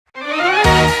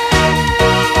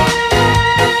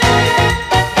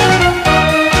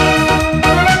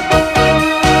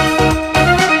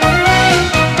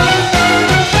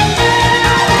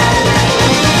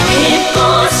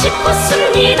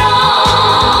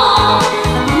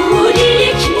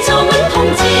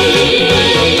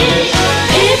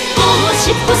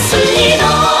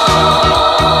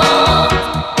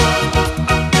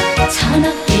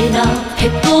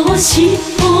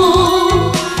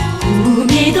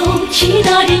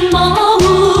기다린 마음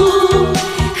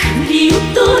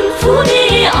그리웠던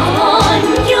분의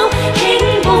안녕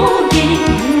행복에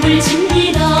눈물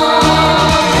집니다.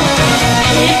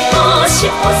 뵙고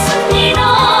싶었습니다.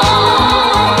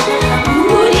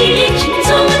 우리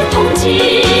김정은 동지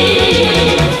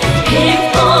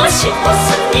뵙고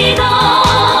싶었습니다.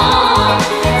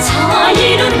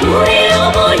 자일은 우리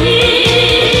어머니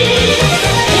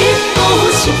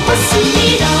뵙고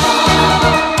싶었습니다.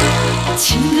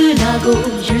 친근하고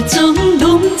열정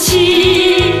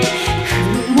넘치 그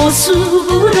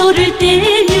모습을 오를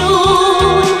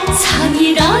때며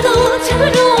상이라도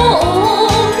들어온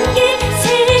게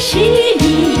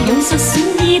세심이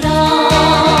용섰습니다.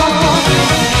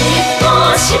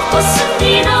 뵙고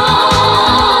싶었습니다.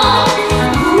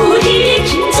 우리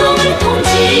김정은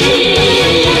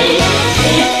동지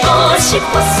뵙고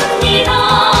싶었습니다.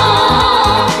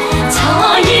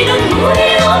 자일은 우리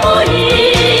어머니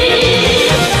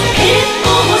뵙고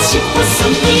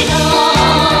싶었습니다.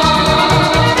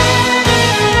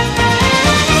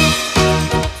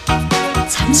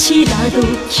 잠시라도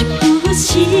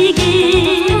기쁘시게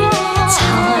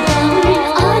사랑을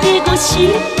아뢰고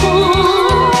싶고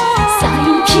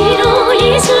쌓인 피로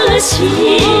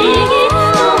잊으시게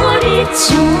머리 좀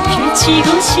펼치고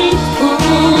싶어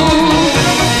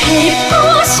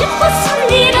뵙고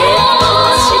싶었습니다.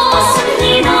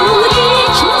 우리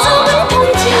김정은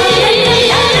동지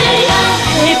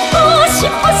뵙고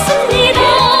싶었습니다.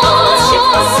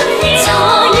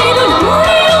 자일은 우리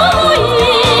어머니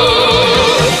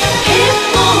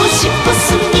뵙고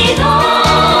싶었습니다.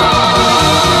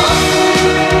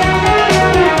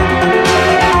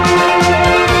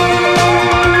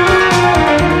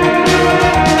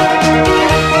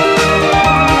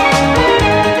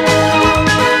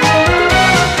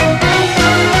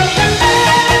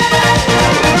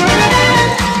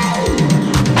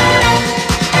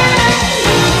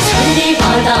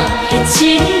 천리바다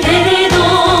해친데도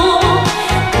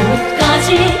끝까지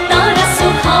따라서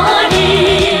가리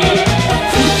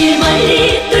불길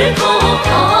멀리 뚫고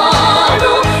가도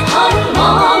한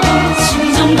마음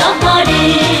순종 다하리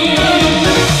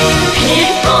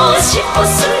뵙고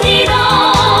싶었습니다.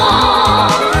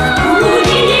 우리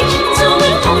김정은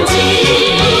동지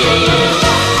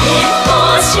뵙고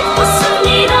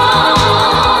싶었습니다.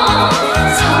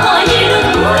 자일은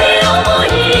우리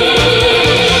어머니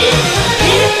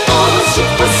뵙고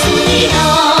싶었습니다.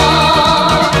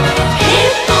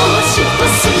 뵙고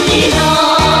싶었습니다.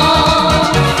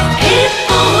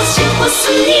 뵙고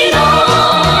싶었습니다.